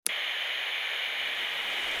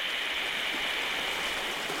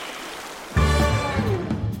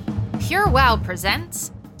Pure Wow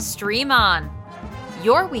presents Stream On,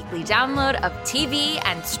 your weekly download of TV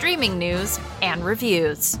and streaming news and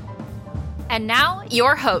reviews. And now,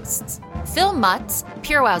 your hosts, Phil Mutz,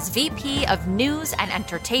 Pure Wow's VP of News and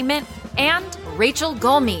Entertainment, and Rachel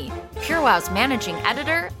Golmi, Pure Wow's Managing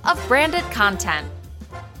Editor of Branded Content.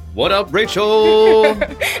 What up, Rachel?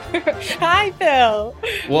 Hi, Phil.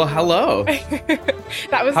 Well, hello.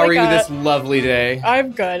 That was How are you this lovely day?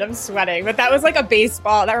 I'm good. I'm sweating. But that was like a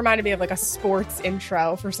baseball. That reminded me of like a sports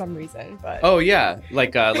intro for some reason. But Oh, yeah.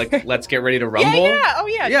 Like Let's Get Ready to Rumble? Yeah. Oh,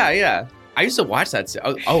 yeah. Yeah. I used to watch that.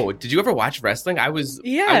 Oh, did you ever watch wrestling?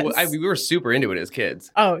 Yes. We were super into it as kids.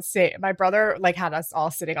 Oh, same. My brother like had us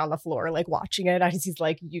all sitting on the floor like watching it as he's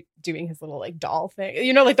like doing his little like doll thing.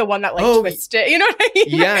 You know, like the one that like twisted. You know what I mean?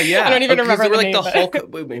 Yeah. I don't even remember the like name.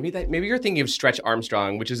 Hulk. Maybe you're thinking of Stretch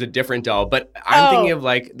Armstrong, which is a different doll. But I'm thinking of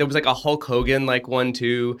like there was like a Hulk Hogan like one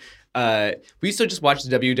too. We used to just watch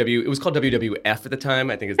the WWE. It was called WWF at the time.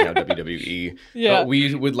 I think it's now WWE. Yeah. But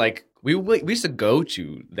we would like we used to go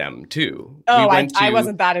to them too. Oh, we went I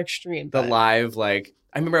wasn't that extreme. The but... live like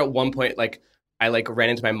I remember at one point like I like ran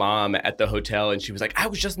into my mom at the hotel and she was like, I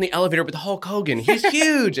was just in the elevator with Hulk Hogan. He's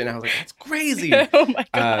huge. And I was like, that's crazy. Oh my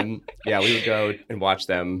God. Yeah, we would go and watch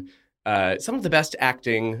them. Some of the best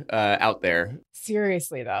acting out there.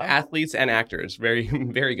 Seriously though. Athletes and actors. Very,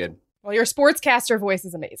 very good. Well, your sportscaster voice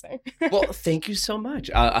is amazing. Well, thank you so much.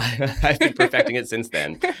 I've been perfecting it since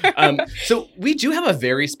then. So we do have a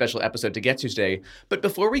very special episode to get to today. But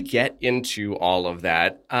before we get into all of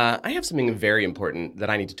that, I have something very important that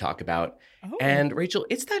I need to talk about. Oh. And Rachel,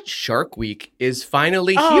 it's that Shark Week is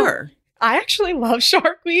finally here. I actually love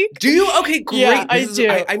Shark Week. Do you? Okay, great. Yeah, I do.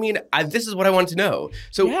 I mean, this is what I wanted to know.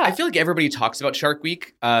 So yeah. I feel like everybody talks about Shark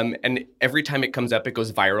Week, and every time it comes up, it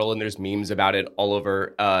goes viral, and there's memes about it all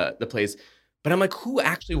over the place. But I'm like, who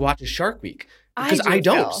actually watches Shark Week? Because I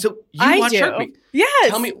don't. So you watch Shark Week. Yes.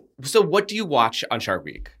 Tell me, so what do you watch on Shark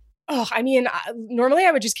Week? Oh, I mean, normally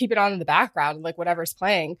I would just keep it on in the background, like whatever's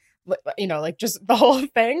playing. You know, like just the whole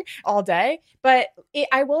thing all day. But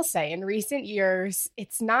I will say in recent years,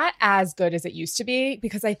 it's not as good as it used to be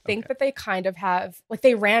because I think that they kind of have like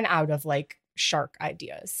they ran out of like shark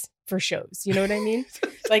ideas for shows. You know what I mean?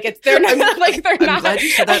 Like they're not like they're I'm not. glad you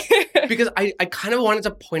said that because I kind of wanted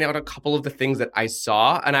to point out a couple of the things that I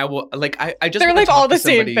saw and I will like I just they're like all the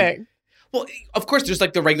same thing. Well, of course, there's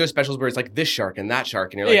like the regular specials where it's like this shark and that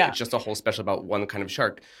shark and you're like it's just a whole special about one kind of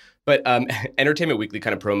shark. But Entertainment Weekly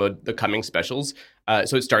kind of promoted the coming specials.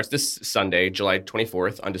 So it starts this Sunday, July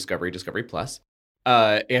 24th on Discovery Plus.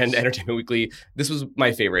 And Entertainment Weekly, this was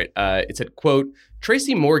my favorite. It said, quote,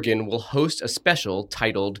 Tracy Morgan will host a special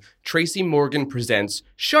titled Tracy Morgan Presents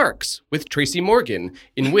Sharks with Tracy Morgan,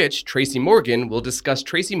 in which Tracy Morgan will discuss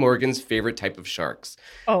Tracy Morgan's favorite type of sharks.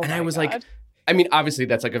 Oh, and I was God. like, I mean, obviously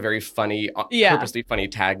that's like a very funny, purposely funny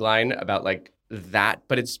tagline about like that,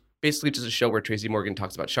 but it's basically just a show where Tracy Morgan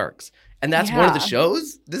talks about sharks. And that's one of the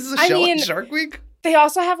shows? This is a show on Shark Week? They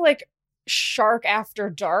also have like Shark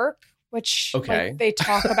After Dark, which like, they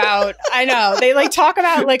talk about. I know. They like talk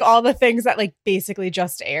about like all the things that like basically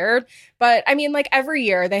just aired. But I mean, like every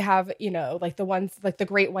year they have, you know, like the ones like the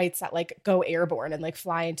great whites that like go airborne and like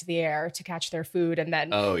fly into the air to catch their food. And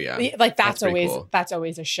then like that's always cool. That's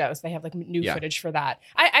always a show. So they have like new footage for that.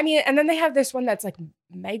 I mean, and then they have this one that's like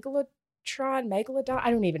Megalodon,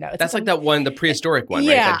 I don't even know. It's that's like that one, the prehistoric one,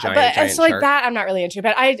 right? Yeah, That giant so like shark. that I'm not really into.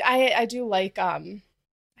 But I do like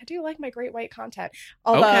my great white content.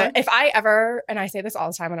 Although if I ever, and I say this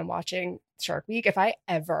all the time when I'm watching Shark Week, if I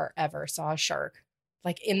ever saw a shark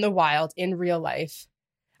like in the wild in real life,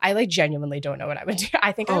 I like genuinely don't know what I would do.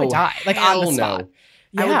 I think I would die like on the spot.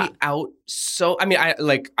 Yeah. I would be out so. I mean,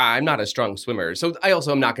 I'm not a strong swimmer, so I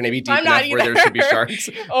also am not going to be deep enough where there should be sharks.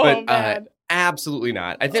 Man. Absolutely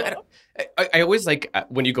not. I think I always like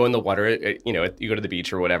when you go in the water, you know, you go to the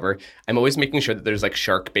beach or whatever, I'm always making sure that there's like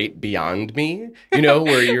shark bait beyond me, you know,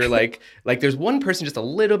 where you're like there's one person just a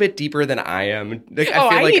little bit deeper than I am. Like, I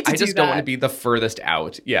feel like I just don't want to be the furthest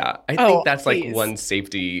out. Yeah. I think that's like one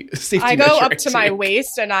safety I go measure up to my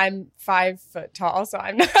waist and I'm 5 foot tall, so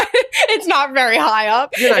I'm not, it's not very high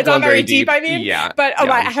up. It's not very deep, I mean. Yeah. But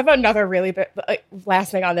I have another really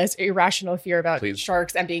last thing on this irrational fear about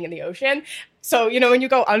sharks and being in the ocean. So, you know, when you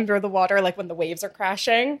go under the water, like when the waves are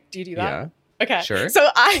crashing, do you do that? Yeah. Okay. Sure. So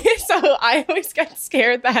I always get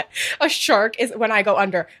scared that a shark is, when I go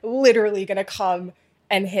under, literally going to come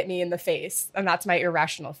and hit me in the face. And that's my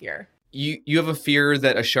irrational fear. You have a fear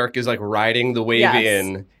that a shark is like riding the wave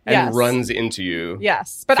in, and and runs into you.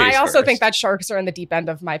 Yes. But I also think that sharks are in the deep end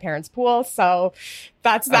of my parents' pool. So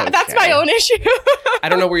that's my own issue. I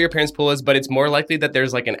don't know where your parents' pool is, but it's more likely that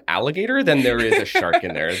there's like an alligator than there is a shark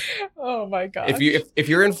in there. Oh my God. If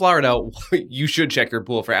you're in Florida, you should check your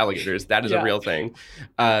pool for alligators. That is a real thing.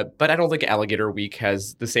 But I don't think Alligator Week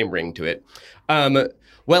has the same ring to it.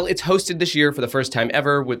 Well, it's hosted this year for the first time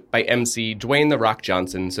ever by MC Dwayne "The Rock"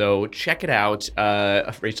 Johnson. So check it out.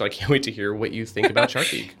 Rachel, I can't wait to hear what you think about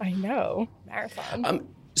Shark Week. I know. Marathon.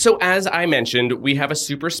 So as I mentioned, we have a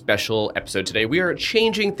super special episode today. We are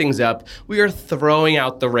changing things up. We are throwing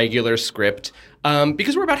out the regular script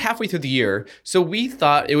because we're about halfway through the year. So we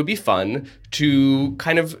thought it would be fun to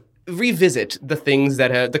kind of revisit the things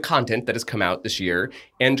that the content that has come out this year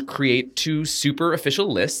and create 2 super official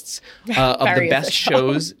lists of the best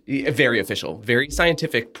shows. Very official, very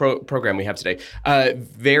scientific program we have today.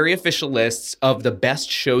 Very official lists of the best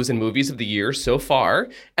shows and movies of the year so far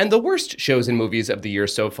and the worst shows and movies of the year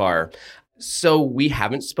so far. So we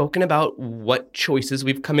haven't spoken about what choices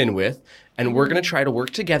we've come in with, and we're going to try to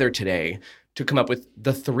work together today to come up with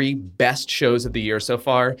the 3 best shows of the year so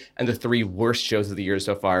far and the 3 worst shows of the year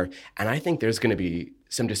so far. And I think there's going to be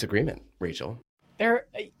some disagreement, Rachel. There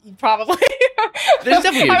probably. There's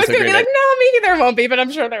definitely a disagreement. I was going to be like, no, maybe there won't be, but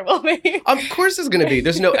I'm sure there will be. Of course there's going to be.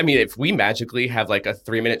 There's no, I mean, if we magically have like a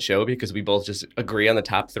 3-minute show because we both just agree on the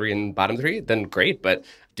top 3 and bottom 3, then great, but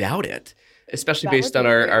doubt it. Especially based on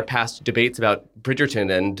our past debates about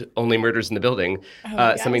Bridgerton and Only Murders in the Building.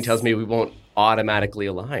 Something tells me we won't automatically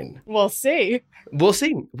align. We'll see. We'll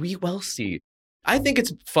see. We will see. I think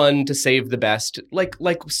it's fun to save the best, like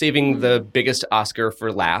saving the biggest Oscar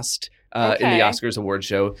for last in the Oscars award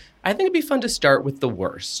show. I think it'd be fun to start with the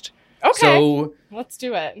worst. Okay. So let's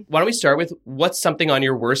do it. Why don't we start with what's something on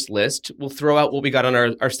your worst list? We'll throw out what we got on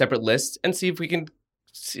our separate lists and see if we can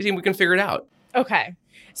figure it out. Okay.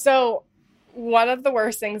 So one of the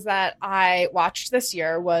worst things that I watched this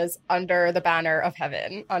year was Under the Banner of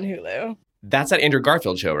Heaven on Hulu. That's that Andrew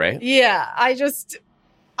Garfield show, right? Yeah. I just,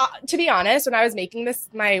 to be honest, when I was making this,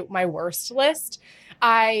 my worst list,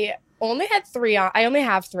 I only have 3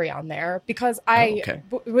 on there because I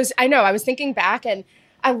was thinking back and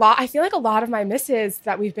I feel like a lot of my misses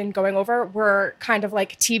that we've been going over were kind of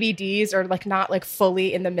like TBDs or like not like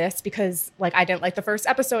fully in the miss because like I didn't like the first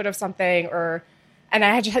episode of something and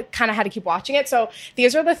I just kind of had to keep watching it. So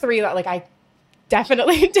these are the 3 that like I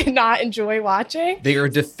definitely did not enjoy watching. They are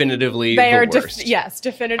definitively the worst. Yes,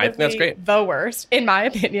 definitively. I think that's great. The worst, in my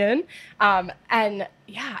opinion. And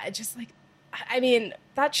yeah, it just like, I mean,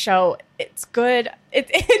 that show, it's good.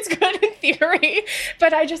 It's good in theory,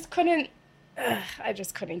 but I just couldn't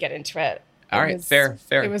get into it. All right, fair.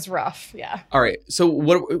 It was rough, yeah. All right, so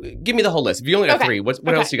give me the whole list. If you only got 3, what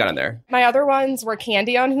else you got on there? My other ones were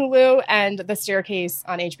Candy on Hulu and The Staircase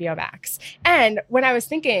on HBO Max. And when I was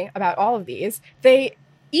thinking about all of these,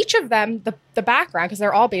 each of them, the background, because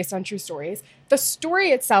they're all based on true stories, the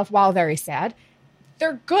story itself, while very sad,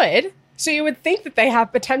 they're good. So you would think that they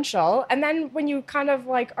have potential. And then when you kind of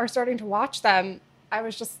like are starting to watch them, I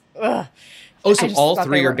was just, ugh. Oh, so all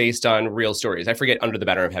 3 are based on real stories. I forget Under the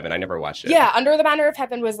Banner of Heaven. I never watched it. Yeah, Under the Banner of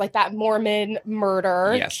Heaven was like that Mormon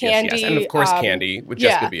murder. Yes. And of course Candy with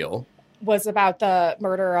Jessica Biel. Was about the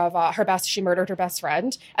murder of she murdered her best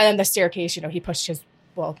friend. And then The Staircase, he pushed his,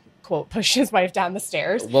 quote, pushed his wife down the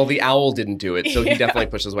stairs. Well, the owl didn't do it, so he definitely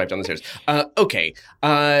pushed his wife down the stairs. Okay.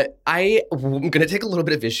 I'm going to take a little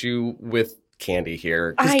bit of issue with Candy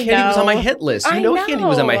here because Candy was on my hit list. Candy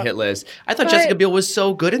was on my hit list. I thought Jessica Biel was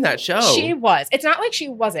so good in that show. She was. It's not like she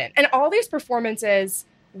wasn't. And all these performances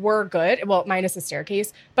were good. Well, minus The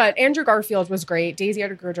Staircase, but Andrew Garfield was great. Daisy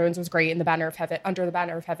Edgar-Jones was great in The Banner of Heaven, Under the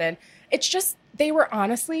Banner of Heaven. It's just they were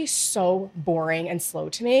honestly so boring and slow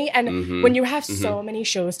to me. And when you have so many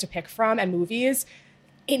shows to pick from and movies,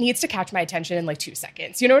 it needs to catch my attention in like 2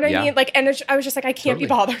 seconds. You know what I mean? Like, and I was just like, I can't be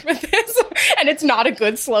bothered with this. And it's not a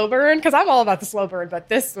good slow burn because I'm all about the slow burn, but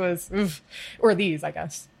this was, or these, I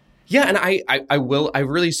guess. Yeah, and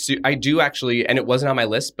I do actually, and it wasn't on my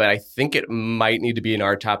list, but I think it might need to be in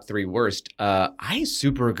our top 3 worst. I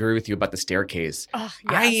super agree with you about The Staircase. Oh,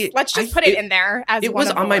 yes. Let's just put it in there as it one was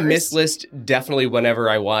of the on my worst. Miss list definitely whenever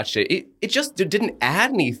I watched it. It just didn't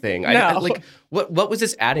add anything. No. What was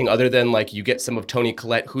this adding other than like you get some of Toni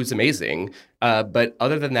Collette, who's amazing, but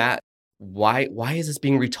other than that, why is this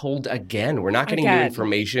being retold again? We're not getting new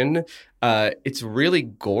information. It's really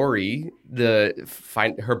gory.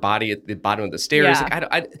 Find her body at the bottom of the stairs. Yeah.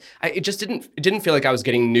 Like, it just didn't feel like I was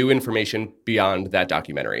getting new information beyond that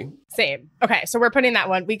documentary. Same. Okay, so we're putting that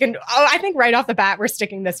one. I think right off the bat, we're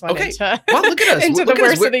sticking this one into. Wow, look at us. Into look the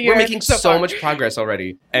worst of the year. We're making so much progress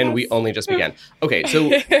already, and we only just began. Okay,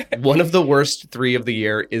 so one of the worst 3 of the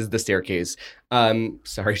year is The Staircase.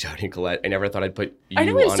 Sorry, Toni Collette. I never thought I'd put you on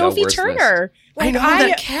a worst list. Sophie Turner. Like, I know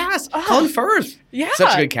that cast. Colin Firth. Yeah,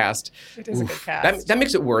 such a good cast. It is a good cast. That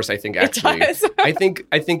makes it worse. I think actually. It does.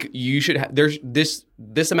 I think you should. There's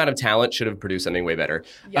this amount of talent should have produced something way better.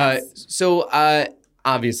 Yes.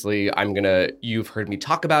 Obviously, you've heard me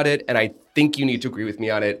talk about it, and I think you need to agree with me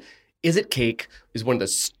on it. Is It Cake is one of the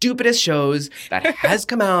stupidest shows that has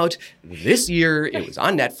come out this year. It was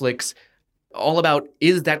on Netflix. All about,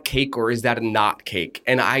 is that cake or is that not cake?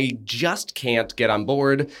 And I just can't get on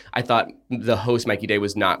board. I thought the host, Mikey Day,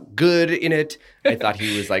 was not good in it. I thought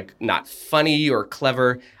he was like not funny or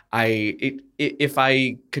clever. If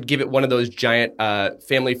I could give it one of those giant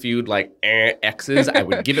Family Feud like X's, I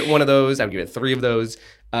would give it one of those. I would give it 3 of those.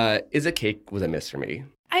 Is It Cake was a miss for me.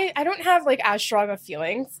 I don't have like as strong of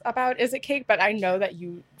feelings about Is It Cake, but I know that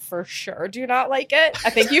you for sure do not like it. I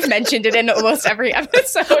think you've mentioned it in almost every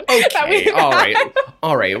episode. Okay,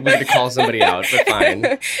 all right. We need to call somebody out, but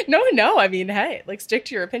fine. No. I mean, hey, like stick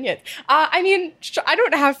to your opinions. I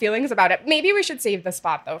don't have feelings about it. Maybe we should save the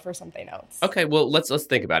spot though for something else. Okay, well let's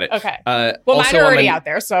think about it. Okay. Well, mine are already out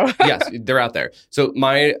there, so yes, they're out there. So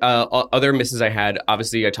my other misses I had,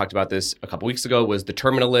 obviously I talked about this a couple weeks ago, was The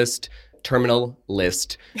Terminal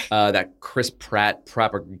List, that Chris Pratt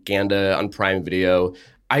propaganda on Prime Video.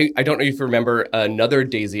 I don't know if you remember another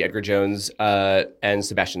Daisy Edgar Jones and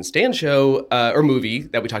Sebastian Stan show or movie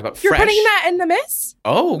that we talked about. You're Fresh. putting that in the miss?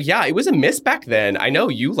 Oh yeah, it was a miss back then. I know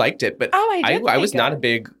you liked it, but I was not a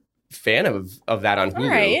big fan of that on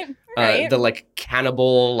Hulu. All right. The like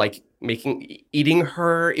cannibal, like eating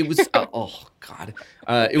her. It was oh god,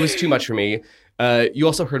 it was too much for me. You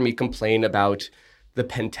also heard me complain about The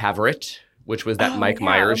Pentaveret, which was that Mike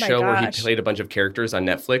Myers show where he played a bunch of characters on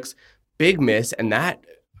Netflix. Big miss. And that,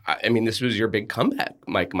 I mean, this was your big comeback,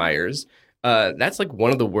 Mike Myers. That's like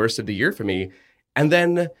one of the worst of the year for me. And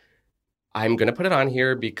then I'm going to put it on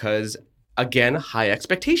here because, again, high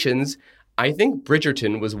expectations. I think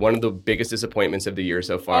Bridgerton was one of the biggest disappointments of the year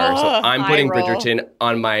so far. So I'm putting Bridgerton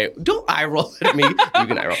on my... Don't eye roll at me. You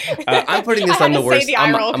can eye roll. I'm putting this on the worst,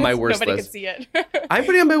 on my worst nobody list. Can see it. I'm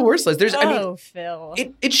putting it on my worst list. Phil.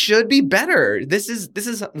 It should be better. This is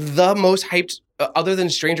the most hyped, other than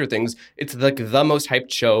Stranger Things, it's like the most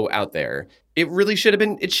hyped show out there. It really should have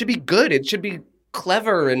been, it should be good. It should be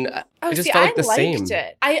clever, and it just felt like the same. I liked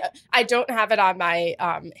it. I don't have it on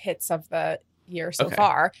my hits of the year so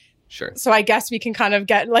far. Sure. So I guess we can kind of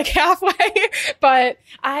get like halfway, but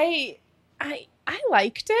I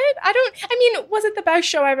liked it. Was it the best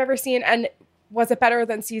show I've ever seen? And was it better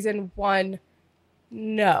than season 1?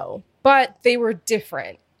 No, but they were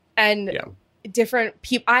different and different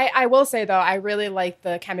people. I will say though, I really like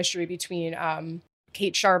the chemistry between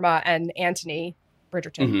Kate Sharma and Anthony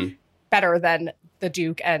Bridgerton better than the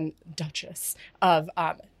Duke and Duchess of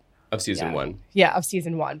season 1. Yeah, of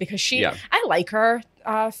season 1, because I like her.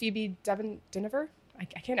 Phoebe Dynevor. I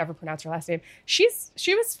can't ever pronounce her last name. She's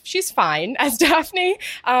fine as Daphne.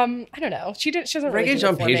 I don't know. She doesn't really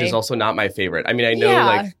Regé-Jean Page is also not my favorite. I mean, I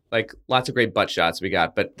know like lots of great butt shots we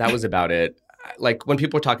got, but that was about it. Like when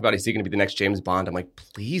people talk about is he going to be the next James Bond, I'm like,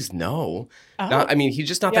 please no. He's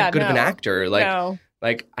just not that good of an actor.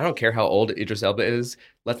 Like, I don't care how old Idris Elba is.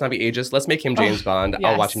 Let's not be ageist. Let's make him James Bond. Yes.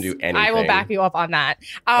 I'll watch him do anything. I will back you up on that.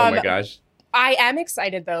 Oh my gosh. I am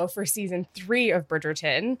excited, though, for season 3 of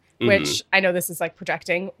Bridgerton, which I know this is like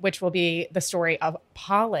projecting, which will be the story of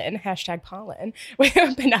Pollen, #Pollen, with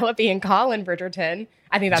Penelope and Colin Bridgerton.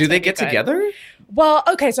 I think that's Do they get together? Well,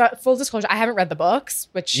 okay, so full disclosure, I haven't read the books,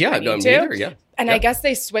 which I need to. Neither, yeah. And I guess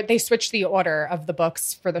they switched the order of the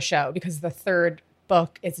books for the show because the third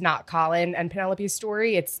book is not Colin and Penelope's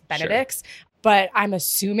story, it's Benedict's. Sure. But I'm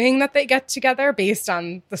assuming that they get together based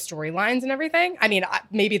on the storylines and everything. I mean,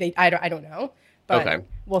 maybe I don't know. But okay.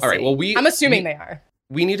 We'll see. All right. Well, I'm assuming they are.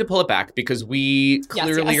 We need to pull it back because we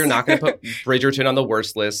clearly are not going to put Bridgerton on the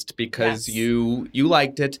worst list because you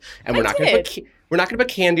liked it, and we're not going to put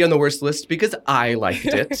Candy on the worst list because I liked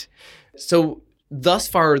it. So thus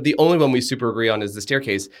far, the only one we super agree on is The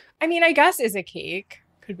Staircase. I mean, I guess Is It Cake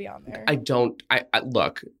could be on there. I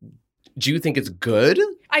look. Do you think it's good?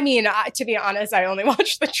 I mean, to be honest, I only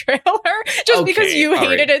watched the trailer just because you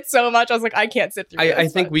hated it so much. I was like, I can't sit through this. I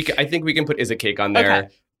think we can put Is It Cake on there.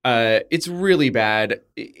 Okay. It's really bad.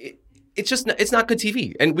 it's not good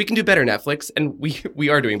TV, and we can do better, Netflix, and we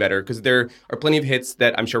are doing better because there are plenty of hits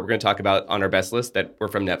that I'm sure we're going to talk about on our best list that were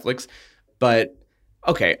from Netflix. But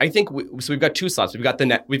okay, I think so. We've got two slots. We've got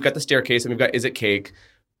the Staircase, and we've got Is It Cake?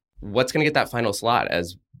 What's going to get that final slot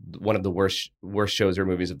as one of the worst shows or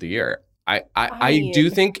movies of the year? I do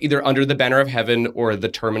think either Under the Banner of Heaven or The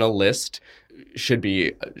Terminal List should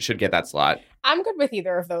get that slot. I'm good with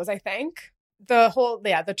either of those. I think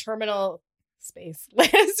the Terminal Space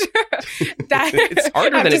List. It's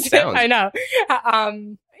harder than it sounds. I know.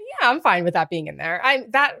 I'm fine with that being in there.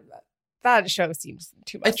 That show seems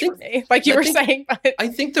too much for me, like you were saying. But I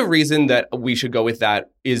think the reason that we should go with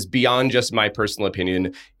that is beyond just my personal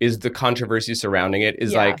opinion, is the controversy surrounding it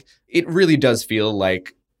is like, it really does feel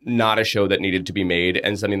like not a show that needed to be made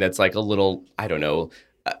and something that's like a little, I don't know,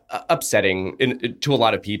 upsetting to a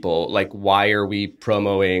lot of people. Like, why are we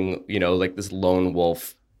promoting, like this lone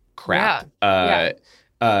wolf crap? And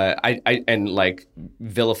like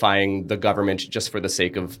vilifying the government just for the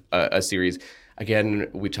sake of a series. Again,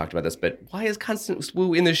 we talked about this, but why is Constance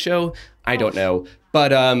Wu in this show? I don't know.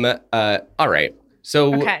 But all right.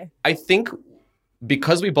 So I think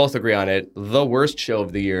because we both agree on it, the worst show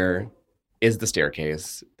of the year is The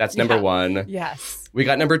Staircase. That's number one. Yes. We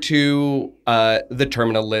got number two, The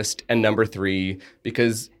Terminal List, and number three,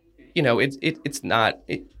 because it's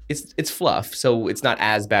fluff, so it's not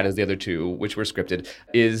as bad as the other two, which were scripted.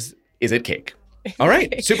 Is It Cake? All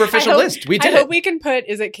right, superficial list. We did. I hope we can put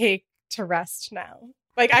Is It Cake to rest now.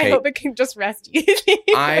 Like, okay. I hope it can just rest easy.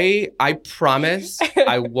 I promise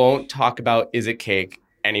I won't talk about Is It Cake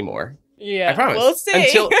anymore. Yeah, I promise. We'll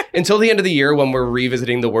see. Until the end of the year when we're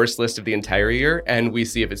revisiting the worst list of the entire year and we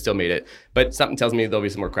see if it still made it. But something tells me there'll be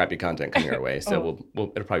some more crappy content coming our way, so it'll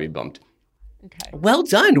probably be bumped. Okay. Well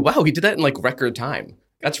done. Wow, we did that in like record time.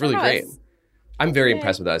 That's really great. I'm very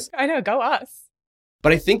impressed with us. I know, go us.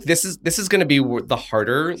 But I think this is going to be the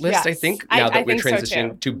harder list, yes. I think, now that we're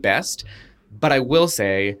transitioning to best. But I will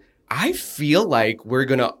say, I feel like we're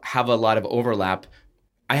going to have a lot of overlap.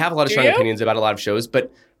 I have a lot of strong opinions about a lot of shows,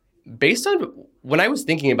 but based on when I was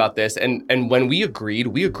thinking about this and when we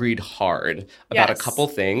agreed hard about a couple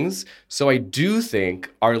things. So I do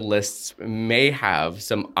think our lists may have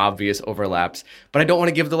some obvious overlaps, but I don't want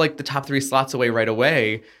to give the top three slots away right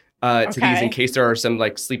away to these in case there are some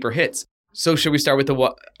like sleeper hits. So should we start with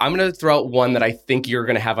I'm going to throw out one that I think you're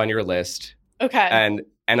going to have on your list. Okay.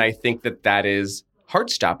 And I think that is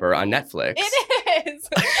Heartstopper on Netflix. It is.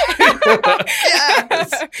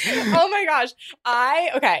 Yes. Oh my gosh.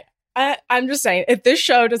 I'm just saying, if this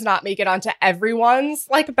show does not make it onto everyone's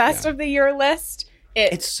best of the year list,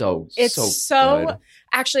 it's so good.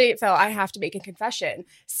 Actually, Phil, I have to make a confession.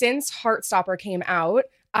 Since Heartstopper came out,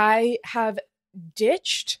 I have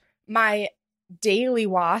ditched my daily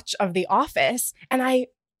watch of The Office, and I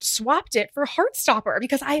swapped it for Heartstopper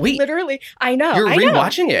because I know. You're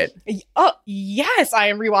rewatching it. Oh, yes, I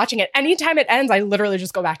am rewatching it. Anytime it ends, I literally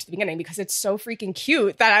just go back to the beginning because it's so freaking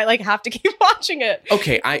cute that I have to keep watching it.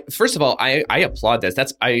 Okay, first of all, I applaud this.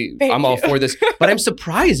 I'm all for this, but I'm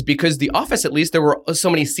surprised because The Office, at least there were so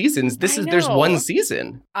many seasons. There's one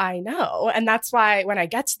season. I know, and that's why when I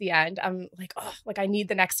get to the end, I'm like, I need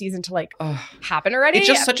the next season to happen already. It's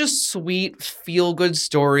just such a sweet, feel good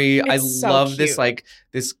story. I love this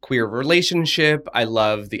this queer relationship. I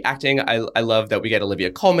love the acting. I love that we get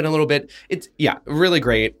Olivia Colman a little bit. It's really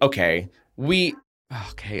great. Okay. I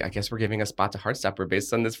guess we're giving a spot to Heartstopper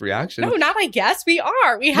based on this reaction. No, not I guess. We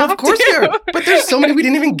are. We have of course we are. But there's so many we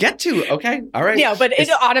didn't even get to. Okay. All right. Yeah, but it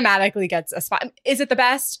automatically gets a spot. Is it the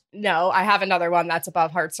best? No. I have another one that's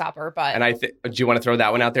above Heartstopper, but... And do you want to throw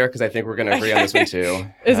that one out there? Because I think we're going to agree on this one too.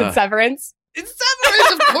 Is it Severance? It's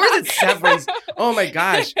Severance, of course it's Severance. Oh my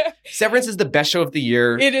gosh. Severance is the best show of the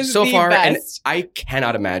year so far. Best. And I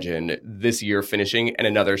cannot imagine this year finishing and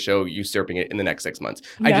another show usurping it in the next 6 months.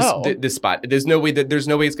 No. This spot, there's no way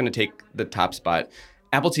it's going to take the top spot.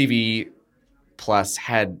 Apple TV Plus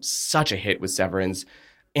had such a hit with Severance.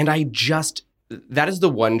 And that is the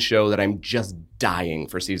one show that I'm just dying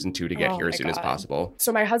for season 2 to get here as soon as possible.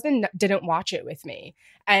 So my husband didn't watch it with me.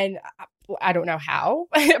 And I don't know how.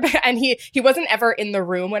 And he wasn't ever in the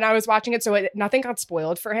room when I was watching it. So nothing got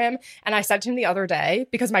spoiled for him. And I said to him the other day,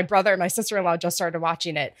 because my brother and my sister-in-law just started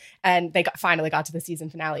watching it. And they finally got to the season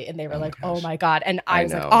finale. And they were oh my God. And I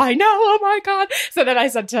was like, I know. Oh my God. So then I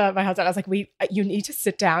said to my husband, I was like, you need to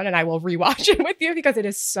sit down and I will rewatch it with you because it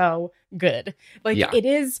is so good. It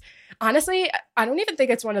is... Honestly, I don't even think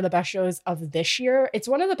it's one of the best shows of this year. It's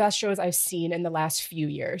one of the best shows I've seen in the last few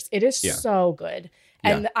years. It is so good.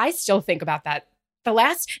 And I still think about that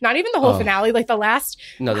not even the whole finale, like the last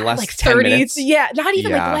like 30 minutes. Yeah, not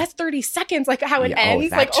even like the last 30 seconds, like how it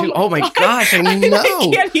ends. Like, oh my gosh, I know. I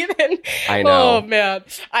can't even. I know. Oh man,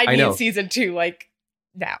 I need season 2 like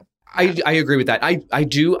now. I agree with that. I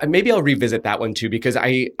do. Maybe I'll revisit that one too, because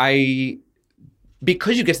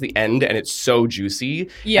because you get to the end and it's so juicy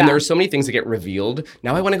and there are so many things that get revealed.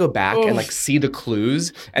 Now I want to go back and like see the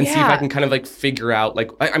clues and see if I can kind of like figure out,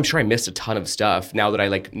 like, I'm sure I missed a ton of stuff now that I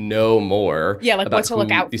like know more. Yeah, like about what to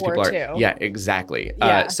look out for too. Yeah, exactly.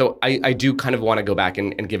 Yeah. So I do kind of want to go back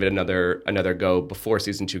and give it another go before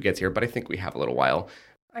season 2 gets here, but I think we have a little while.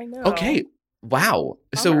 I know. Okay. Wow.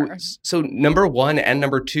 So number 1 and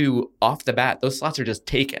number 2 off the bat, those slots are just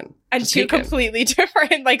taken. And two completely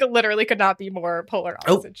different, like literally could not be more polar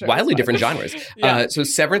opposite shows. Wildly different genres. So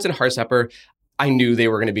Severance and Heartstopper, I knew they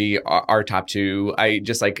were going to be our top 2. I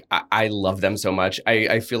just like, I love them so much.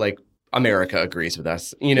 I feel like America agrees with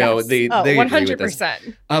us. You know, they 100%. Agree with us.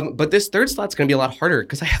 But this third slot's going to be a lot harder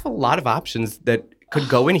because I have a lot of options that could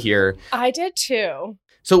go in here. I did too.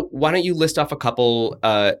 So why don't you list off a couple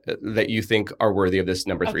that you think are worthy of this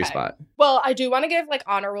number 3 spot? Well, I do want to give like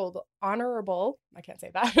honorable, I can't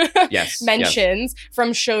say that. Yes. mentions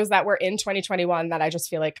from shows that were in 2021 that I just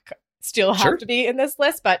feel like still have to be in this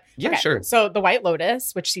list. But sure. So The White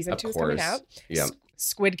Lotus, which season 2 is coming out. Yeah.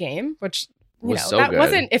 Squid Game, which so that good.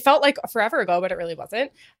 wasn't. It felt like forever ago, but it really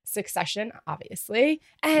wasn't. Succession, obviously,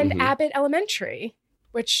 and Abbott Elementary.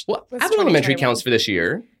 Which Abbott Elementary counts for this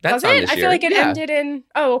year. That's on this year. I feel like it ended in.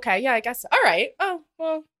 Oh, okay. Yeah, I guess. All right. Oh,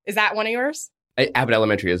 well, is that one of yours? Abbott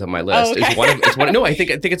Elementary is on my list. Oh, okay. It's one. No, I think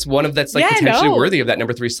it's one of that's like potentially worthy of that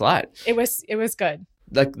number 3 slot. It was good.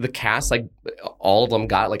 Like the cast, like all of them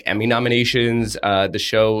got like Emmy nominations. The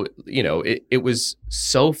show, it was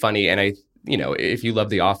so funny, and if you love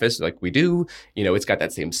The Office, like we do, it's got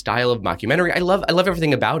that same style of mockumentary. I love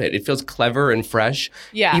everything about it. It feels clever and fresh.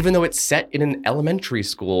 Yeah. Even though it's set in an elementary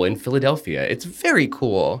school in Philadelphia. It's very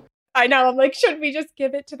cool. I know. I'm like, should we just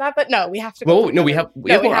give it to that? But no, we have to go. Well, no, we have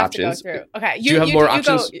more options. To go through. Okay. Do you have more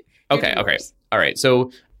options? Okay. All right.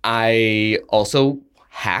 So I also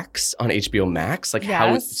Hacks on HBO Max. Like,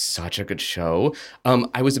 how it's such a good show.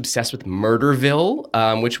 I was obsessed with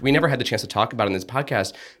Murderville, which we never had the chance to talk about in this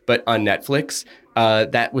podcast, but on Netflix,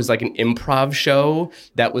 that was like an improv show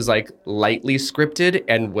that was like lightly scripted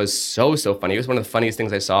and was so funny. It was one of the funniest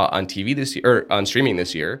things I saw on TV this year, or on streaming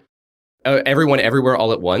this year. Everyone Everywhere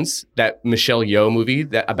All at Once, that Michelle Yeoh movie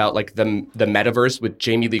that about like the metaverse with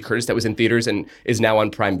Jamie Lee Curtis that was in theaters and is now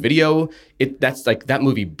on Prime Video. That's like, that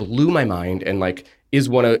movie blew my mind and like is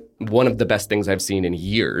one of the best things I've seen in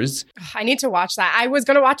years. I need to watch that. I was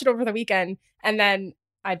going to watch it over the weekend and then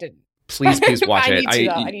I didn't. Please watch it.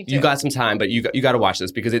 I need to. You got some time, but you got to watch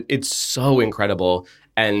this because it's so incredible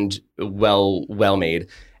and well made.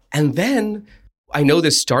 And then I know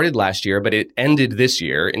this started last year, but it ended this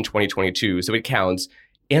year in 2022, so it counts.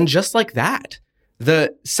 And just like that,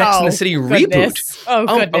 the Sex and the City reboot. Oh,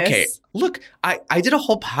 goodness. Okay, look, I did a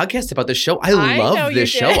whole podcast about this show. I love this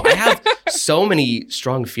show. I have so many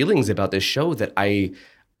strong feelings about this show that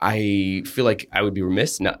I feel like I would be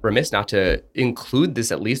remiss not to include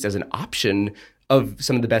this at least as an option of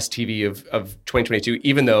some of the best TV of 2022,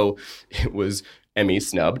 even though it was Emmy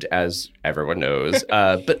snubbed, as everyone knows.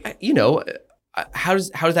 But how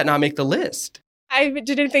does that not make the list? I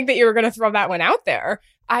didn't think that you were going to throw that one out there.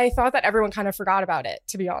 I thought that everyone kind of forgot about it,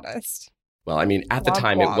 to be honest. Well, I mean, at the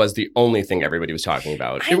time, it was the only thing everybody was talking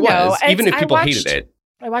about. It was, even if people hated it.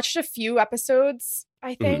 I watched a few episodes,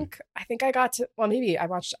 I think. I think I got to,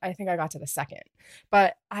 I think I got to the second.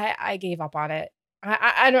 But I gave up on it.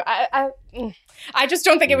 I just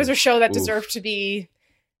don't think it was a show that deserved to be...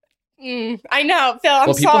 I know, Phil.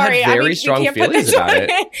 I'm sorry. People had very strong feelings about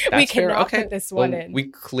it. We cannot put this one in. We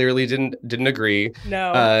clearly didn't agree.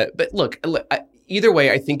 No. But look, either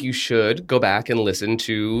way, I think you should go back and listen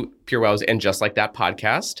to Pure Wows and Just Like That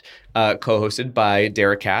podcast, co-hosted by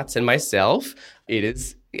Derek Katz and myself. It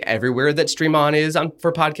is everywhere that Stream On is on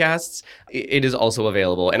for podcasts. It is also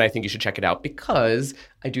available, and I think you should check it out because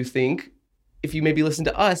I do think, if you maybe listen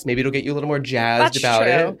to us, maybe it'll get you a little more jazzed about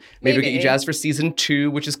it. Maybe it'll get you jazzed for season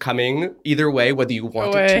 2, which is coming. Either way, whether you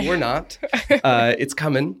want it to or not, it's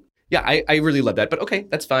coming. Yeah, I really love that. But okay,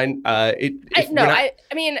 that's fine. I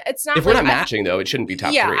mean, it's not. If we're not matching, though, it shouldn't be top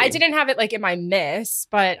 3. Yeah, I didn't have it like in my miss,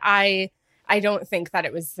 but I don't think that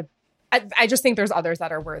it was I just think there's others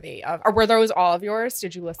that are worthy of. Or were those all of yours?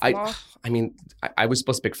 Did you list them all? I mean, I was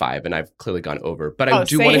supposed to pick 5, and I've clearly gone over. But I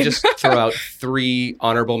do want to just throw out 3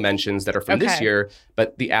 honorable mentions that are from this year.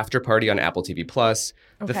 But The After Party on Apple TV Plus.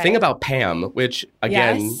 The Thing About Pam, which,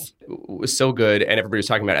 again, was so good, and everybody was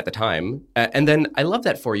talking about it at the time. And then I Love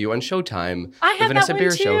That For You on Showtime. I have Vanessa that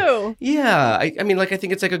one, too. Show. Yeah. I mean, like, I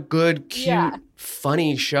think it's like a good, cute,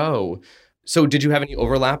 funny show. So did you have any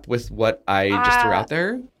overlap with what I just threw out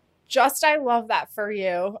there? Just I Love That For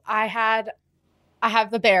You. I have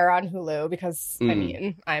The Bear on Hulu because, I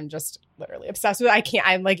mean, I'm just literally obsessed with it.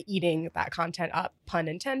 I'm like eating that content up, pun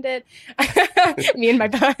intended. Me and my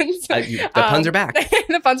puns. The puns are back.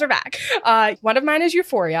 The puns are back. One of mine is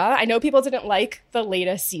Euphoria. I know people didn't like the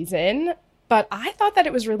latest season, but I thought that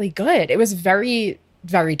it was really good. It was very,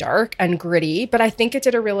 very dark and gritty, but I think it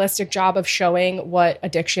did a realistic job of showing what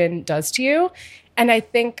addiction does to you. And I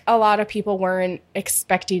think a lot of people weren't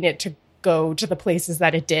expecting it to go to the places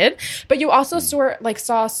that it did. But you also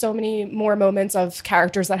saw so many more moments of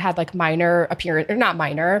characters that had like minor appearance, or not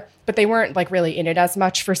minor, but they weren't like really in it as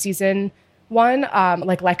much for season 1.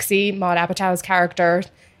 Like Lexi, Maude Apatow's character,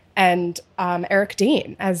 and Eric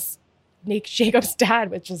Dane as Nate Jacobs'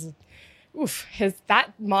 dad, which is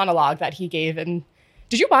that monologue that he gave. And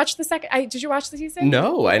did you watch the season?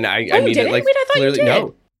 No, and I mean, didn't? like, wait, I thought clearly, you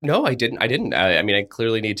did. No, I didn't. I mean, I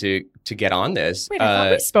clearly need to get on this. Wait, I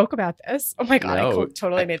thought we spoke about this. Oh my God, I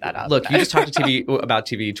totally made that up. Look, you just talked about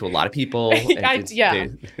TV to a lot of people.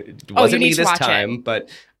 It wasn't me this time, but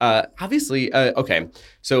obviously, okay.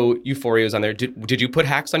 So Euphoria was on there. Did you put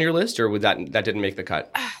Hacks on your list, or that didn't make the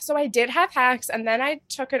cut? So I did have Hacks, and then I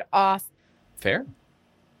took it off. Fair.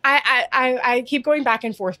 I keep going back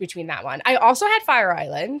and forth between that one. I also had Fire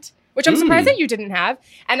Island, which I'm surprised that you didn't have.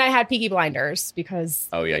 And I had Peaky Blinders because...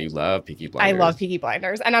 Oh, yeah, you love Peaky Blinders. I love Peaky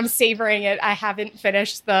Blinders. And I'm savoring it. I haven't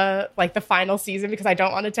finished the final season because I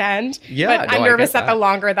don't want it to end. Yeah, but I'm nervous that the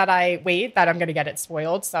longer that I wait, that I'm going to get it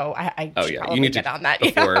spoiled. So I should probably get on that.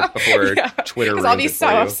 Before Twitter ruins I'll be so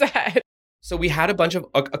upset. So we had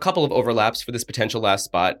a couple of overlaps for this potential last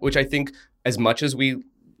spot, which I think as much as we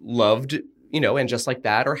loved, and Just Like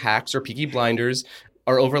That or Hacks or Peaky Blinders...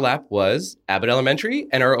 Our overlap was Abbott Elementary,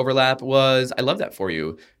 and our overlap was I Love That For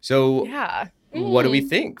You. So what do we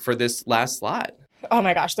think for this last slot? Oh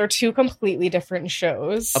my gosh, they're 2 completely different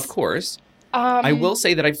shows. Of course. I will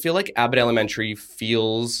say that I feel like Abbott Elementary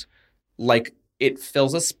feels like it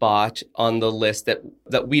fills a spot on the list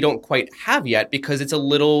that we don't quite have yet because it's a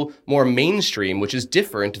little more mainstream, which is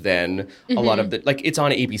different than a lot of the, like, it's on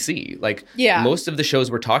ABC. Like, most of the shows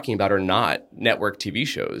we're talking about are not network TV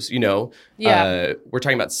shows, We're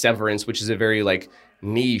talking about Severance, which is a very, like,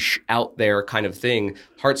 niche, out there kind of thing.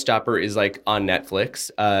 Heartstopper is, like, on Netflix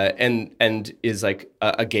and is, like,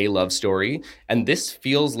 a gay love story. And this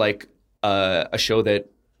feels like a show that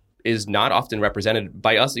is not often represented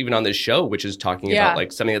by us, even on this show, which is talking about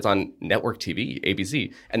like something that's on network TV,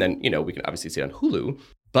 ABC. And then, we can obviously see it on Hulu.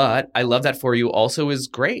 But I Love That For You also is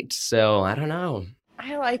great. So I don't know.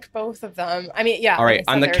 I like both of them. I mean, yeah. All right.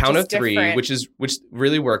 On the count of 3, which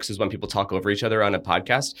really works is when people talk over each other on a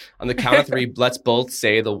podcast. On the count of 3, let's both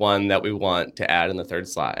say the one that we want to add in the 3rd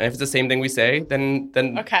slot. And if it's the same thing we say, then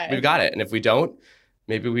we've got it. And if we don't,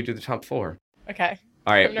 maybe we do the top 4. Okay.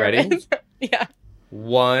 All right. Ready? Yeah.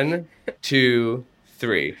 1, 2,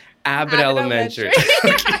 3. Abbott Elementary.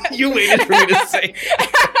 You waited for me to say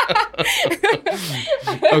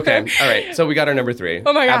it. Okay. All right. So we got our number 3.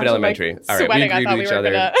 Oh my gosh. Abbott Elementary. All right. We agreed with each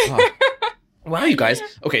other. Wow, you guys.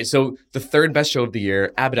 Okay. So the 3rd best show of the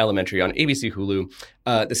year, Abbott Elementary on ABC Hulu.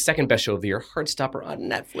 The 2nd best show of the year, Heartstopper on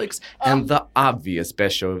Netflix. And the obvious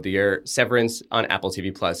best show of the year, Severance on Apple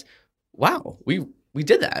TV Plus. Wow. We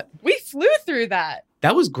did that. We flew through that.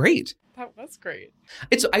 That was great. That was great.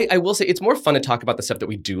 I will say it's more fun to talk about the stuff that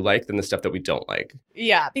we do like than the stuff that we don't like.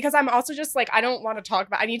 Yeah, because I'm also just like, I don't want to talk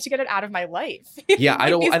about. I need to get it out of my life. Yeah,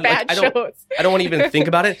 I don't want to even think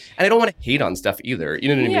about it, and I don't want to hate on stuff either. You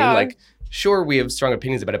know what I mean? Like, sure, we have strong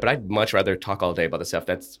opinions about it, but I'd much rather talk all day about the stuff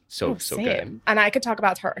that's so good. And I could talk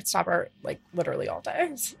about Heartstopper like literally all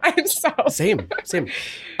day. I'm so same.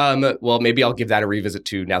 Well, maybe I'll give that a revisit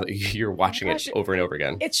too now that you're watching it over and over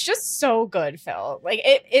again. It's just so good, Phil. Like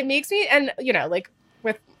it makes me, and like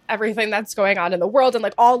with everything that's going on in the world and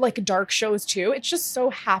like all like dark shows too, it's just so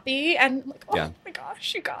happy and like my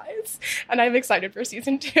gosh, you guys. And I'm excited for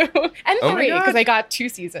season 2 and 3 because I got 2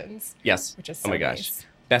 seasons. Yes. Which is so my gosh. Nice.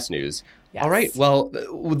 Best news. Yes. All right. Well,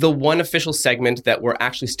 the one official segment that we're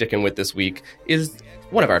actually sticking with this week is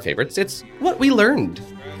one of our favorites. It's What We Learned.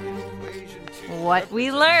 What we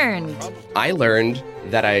learned. I learned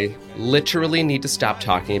that I literally need to stop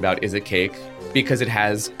talking about Is It Cake because it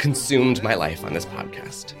has consumed my life on this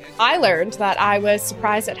podcast. I learned that I was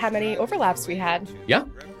surprised at how many overlaps we had. Yeah.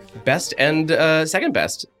 Best and second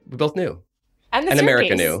best. We both knew. And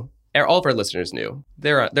America knew. All of our listeners knew.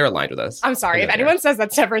 They're aligned with us. I'm sorry. If anyone says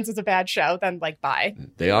that Severance is a bad show, then bye.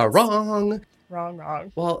 They are wrong.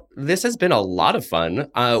 Wrong. Well, this has been a lot of fun.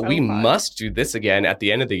 We must do this again at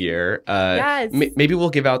the end of the year. Yes. Maybe we'll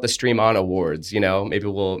give out the Stream On Awards, Maybe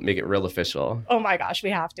we'll make it real official. Oh my gosh, we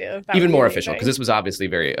have to. Even more official, because this was obviously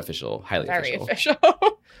very official, highly official.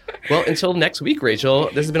 Well, until next week, Rachel,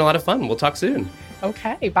 this has been a lot of fun. We'll talk soon.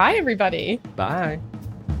 Okay. Bye, everybody. Bye.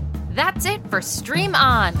 That's it for Stream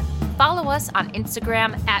On. Follow us on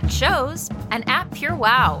Instagram @shows and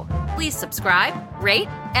 @PureWow. Please subscribe, rate,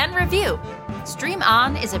 and review. Stream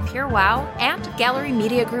On is a PureWow and Gallery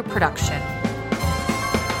Media Group production.